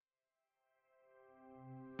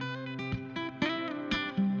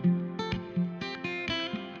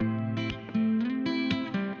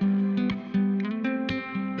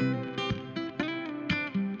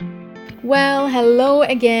Well, hello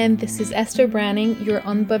again. This is Eszter Browning, your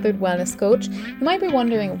Unbothered Wellness coach. You might be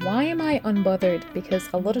wondering, why am I unbothered? Because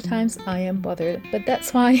a lot of times I am bothered, but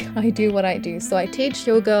that's why I do what I do. So I teach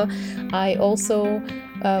yoga. I also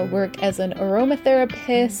work as an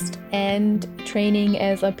aromatherapist and training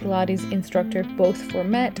as a Pilates instructor, both for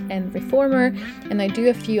Met and Reformer. And I do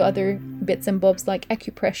a few other bits and bobs like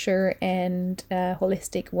acupressure and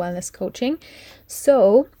holistic wellness coaching.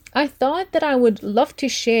 So I thought that I would love to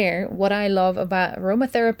share what I love about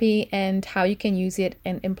aromatherapy and how you can use it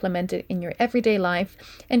and implement it in your everyday life,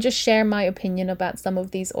 and just share my opinion about some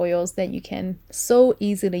of these oils that you can so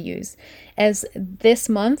easily use. As this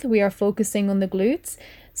month we are focusing on the glutes,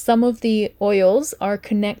 some of the oils are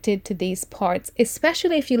connected to these parts,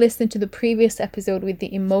 especially if you listen to the previous episode with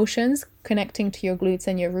the emotions connecting to your glutes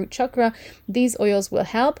and your root chakra. These oils will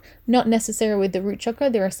help, not necessarily with the root chakra.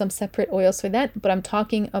 There are some separate oils for that, but I'm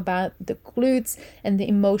talking about the glutes and the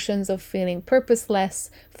emotions of feeling purposeless,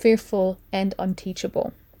 fearful, and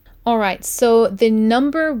unteachable. All right, so the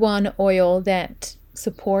number one oil that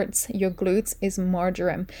supports your glutes is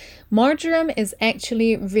marjoram. Marjoram is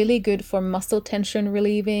actually really good for muscle tension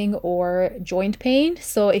relieving or joint pain.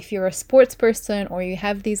 So if you're a sports person or you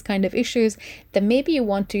have these kind of issues, then maybe you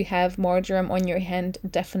want to have marjoram on your hand,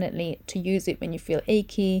 definitely to use it when you feel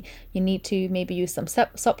achy. You need to maybe use some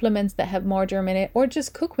supplements that have marjoram in it, or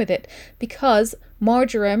just cook with it, because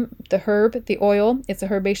marjoram, the herb, the oil, it's a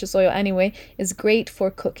herbaceous oil anyway, is great for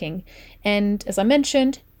cooking. And as I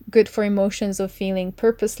mentioned, good for emotions of feeling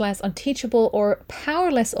purposeless, unteachable, or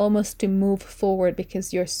powerless almost to move forward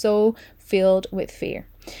because you're so filled with fear.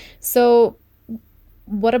 So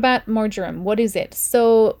what about marjoram? What is it?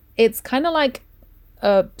 So it's kind of like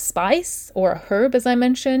a spice or a herb, as I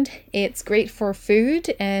mentioned. It's great for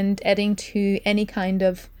food and adding to any kind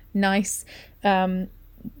of nice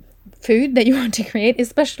food that you want to create,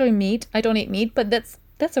 especially meat. I don't eat meat, but that's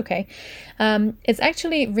okay. It's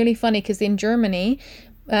actually really funny because in Germany,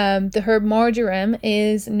 the herb marjoram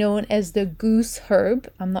is known as the goose herb.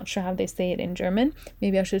 I'm not sure how they say it in German.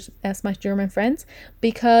 Maybe I should ask my German friends,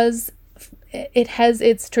 because it has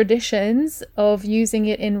its traditions of using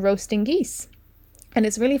it in roasting geese. And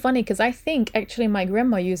it's really funny because I think actually my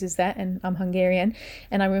grandma uses that, and I'm Hungarian,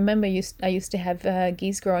 and I remember I used to have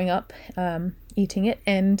geese growing up, eating it,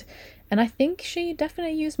 and I think she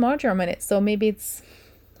definitely used marjoram in it. So maybe it's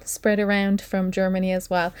spread around from Germany as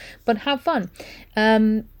well, but have fun.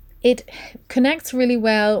 It connects really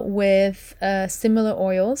well with similar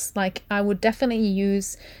oils. Like I would definitely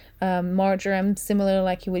use marjoram, similar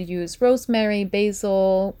like you would use rosemary,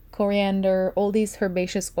 basil, coriander, all these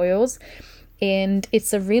herbaceous oils. And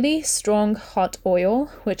it's a really strong hot oil,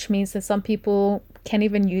 which means that some people can't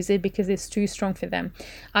even use it because it's too strong for them.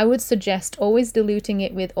 I would suggest always diluting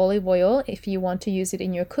it with olive oil if you want to use it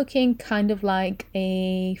in your cooking, kind of like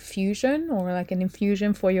a fusion or like an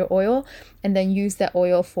infusion for your oil, and then use that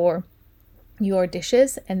oil for your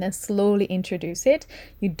dishes and then slowly introduce it.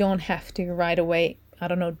 You don't have to right away, I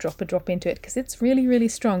don't know, drop a drop into it because it's really, really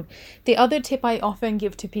strong. The other tip I often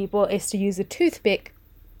give to people is to use a toothpick,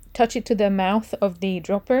 touch it to the mouth of the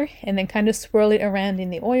dropper, and then kind of swirl it around in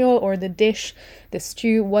the oil or the dish, the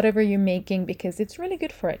stew, whatever you're making, because it's really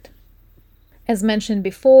good for it. As mentioned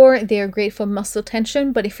before, they are great for muscle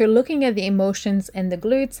tension, but if you're looking at the emotions and the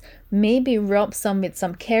glutes, maybe rub some with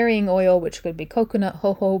some carrying oil, which could be coconut,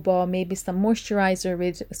 jojoba, maybe some moisturizer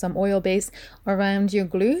with some oil base around your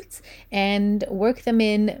glutes, and work them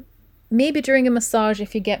in maybe during a massage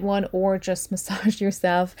if you get one, or just massage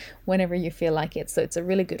yourself whenever you feel like it. So it's a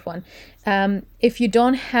really good one. If you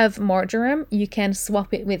don't have marjoram, you can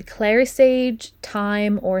swap it with clary sage,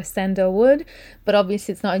 thyme, or sandalwood, but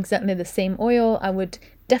obviously it's not exactly the same oil. I would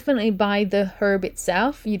definitely buy the herb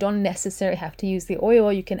itself. You don't necessarily have to use the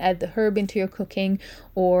oil. You can add the herb into your cooking,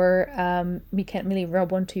 or you can't really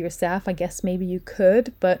rub one to yourself. I guess maybe you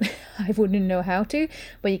could, but I wouldn't know how to.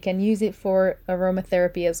 But you can use it for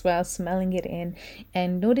aromatherapy as well, smelling it in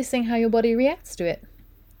and noticing how your body reacts to it.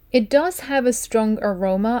 It does have a strong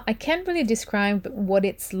aroma. I can't really describe what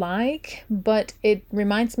it's like, but it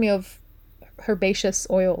reminds me of herbaceous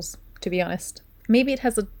oils, to be honest. Maybe it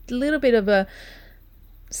has a little bit of a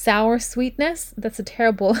sour sweetness. That's a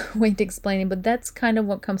terrible way to explain it, but that's kind of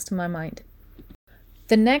what comes to my mind.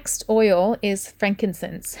 The next oil is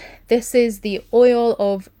frankincense. This is the oil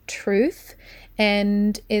of truth,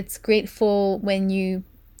 and it's grateful when you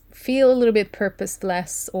feel a little bit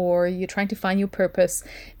purposeless or you're trying to find your purpose.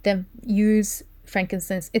 Then use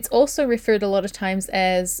frankincense. It's also referred a lot of times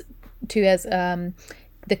as the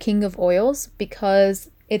king of oils,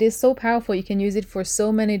 because It is so powerful. You can use it for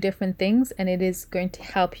so many different things, and it is going to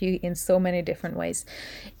help you in so many different ways.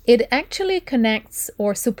 It actually connects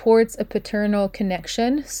or supports a paternal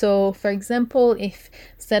connection. So, for example, if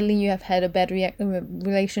suddenly you have had a bad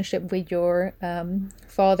relationship with your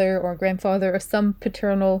father or grandfather or some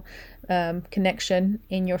paternal connection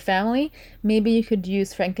in your family, maybe you could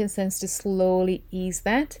use frankincense to slowly ease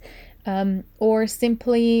that, or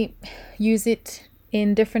simply use it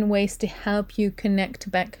in different ways to help you connect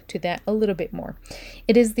back to that a little bit more.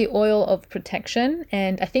 It is the oil of protection,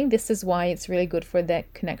 and I think this is why it's really good for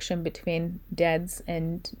that connection between dads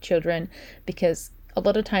and children, because a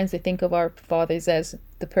lot of times we think of our fathers as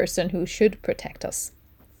the person who should protect us.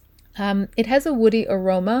 It has a woody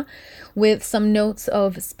aroma with some notes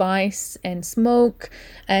of spice and smoke,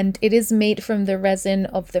 and it is made from the resin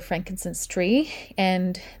of the frankincense tree,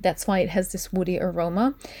 and that's why it has this woody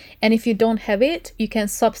aroma. And if you don't have it, you can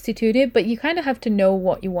substitute it, but you kind of have to know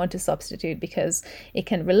what you want to substitute, because it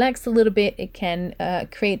can relax a little bit, it can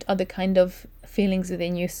create other kind of feelings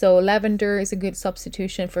within you. So lavender is a good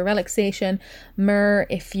substitution for relaxation. Myrrh,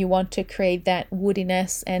 if you want to create that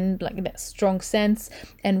woodiness and like that strong sense,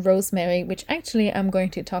 and rosemary, which actually I'm going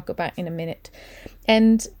to talk about in a minute.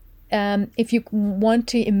 And if you want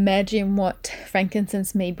to imagine what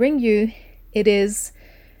frankincense may bring you, there's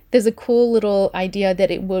a cool little idea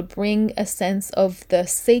that it will bring a sense of the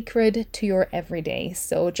sacred to your everyday.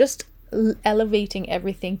 So just elevating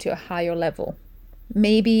everything to a higher level.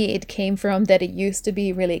 Maybe it came from that it used to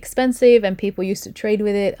be really expensive and people used to trade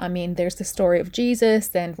with it. I mean, there's the story of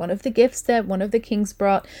Jesus, and one of the gifts that one of the kings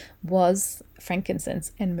brought was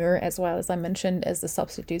frankincense and myrrh, as well, as I mentioned, as the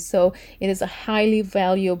substitute. So it is a highly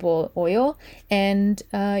valuable oil, and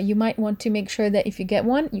you might want to make sure that if you get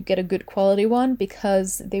one, you get a good quality one,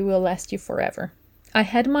 because they will last you forever. I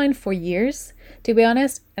had mine for years, to be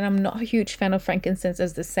honest, and I'm not a huge fan of frankincense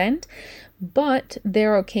as the scent, but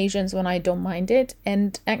there are occasions when I don't mind it.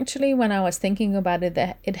 And actually, when I was thinking about it,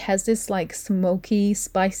 that it has this like smoky,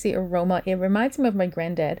 spicy aroma. It reminds me of my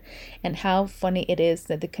granddad, and how funny it is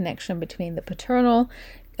that the connection between the paternal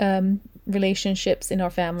relationships in our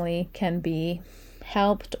family can be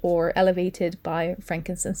helped or elevated by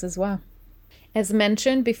frankincense as well. As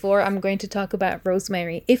mentioned before, I'm going to talk about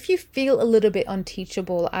rosemary. If you feel a little bit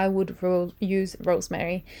unteachable, I would use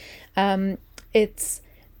rosemary. It's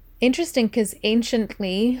interesting because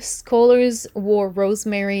anciently scholars wore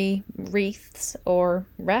rosemary wreaths,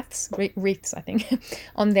 I think,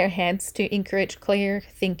 on their heads to encourage clear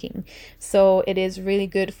thinking. So it is really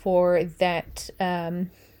good for that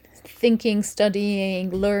thinking,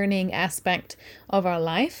 studying, learning aspect of our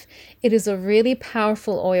life. It is a really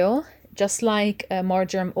powerful oil. Just like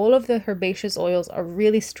marjoram, all of the herbaceous oils are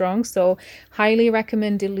really strong, so highly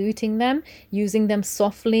recommend diluting them, using them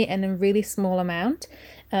softly and in really small amount.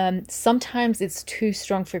 Sometimes it's too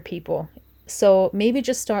strong for people, so maybe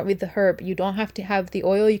just start with the herb. You don't have to have the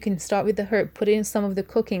oil. You can start with the herb, put it in some of the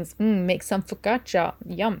cookings, make some focaccia,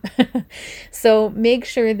 yum. So make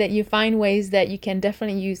sure that you find ways that you can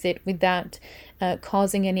definitely use it without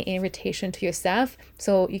causing any irritation to yourself.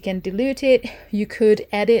 So you can dilute it, you could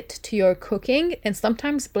add it to your cooking, and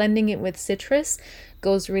sometimes blending it with citrus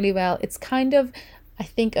goes really well. It's kind of, I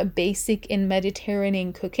think, a basic in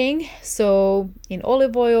Mediterranean cooking. So in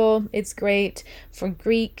olive oil, it's great for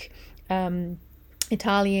Greek,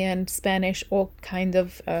 Italian, Spanish, all kind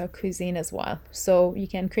of cuisine as well. So you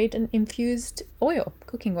can create an infused oil,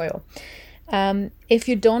 cooking oil. If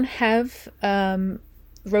you don't have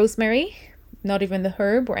rosemary, not even the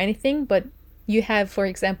herb or anything, but you have, for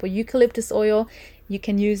example, eucalyptus oil, you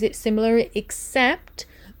can use it similar, except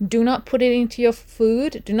do not put it into your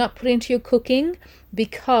food, do not put it into your cooking,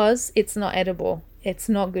 because it's not edible. It's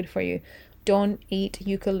not good for you. Don't eat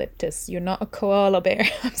eucalyptus. You're not a koala bear.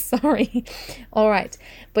 I'm sorry. All right.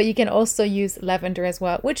 But you can also use lavender as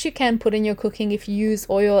well, which you can put in your cooking. If you use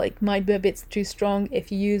oil, it might be a bit too strong.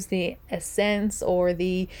 If you use the essence or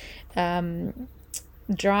the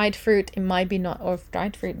dried fruit, it might be not, or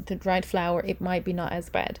the dried flower, it might be not as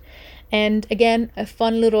bad. And again, a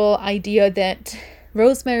fun little idea that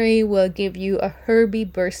rosemary will give you a herby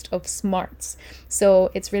burst of smarts.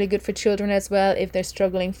 So it's really good for children as well if they're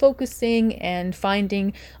struggling focusing and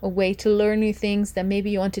finding a way to learn new things. Then maybe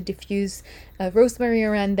you want to diffuse rosemary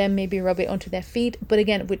around them, maybe rub it onto their feet. But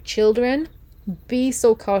again, with children, be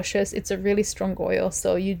so cautious. It's a really strong oil,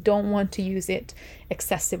 so you don't want to use it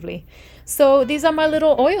excessively. So these are my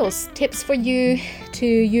little oils, tips for you to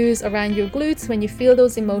use around your glutes when you feel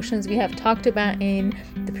those emotions we have talked about in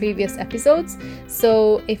the previous episodes.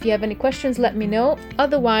 So if you have any questions, let me know.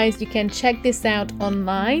 Otherwise, you can check this out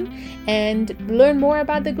online and learn more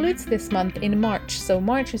about the glutes this month in March. So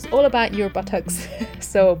March is all about your buttocks.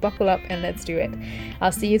 So buckle up and let's do it.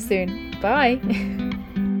 I'll see you soon. Bye.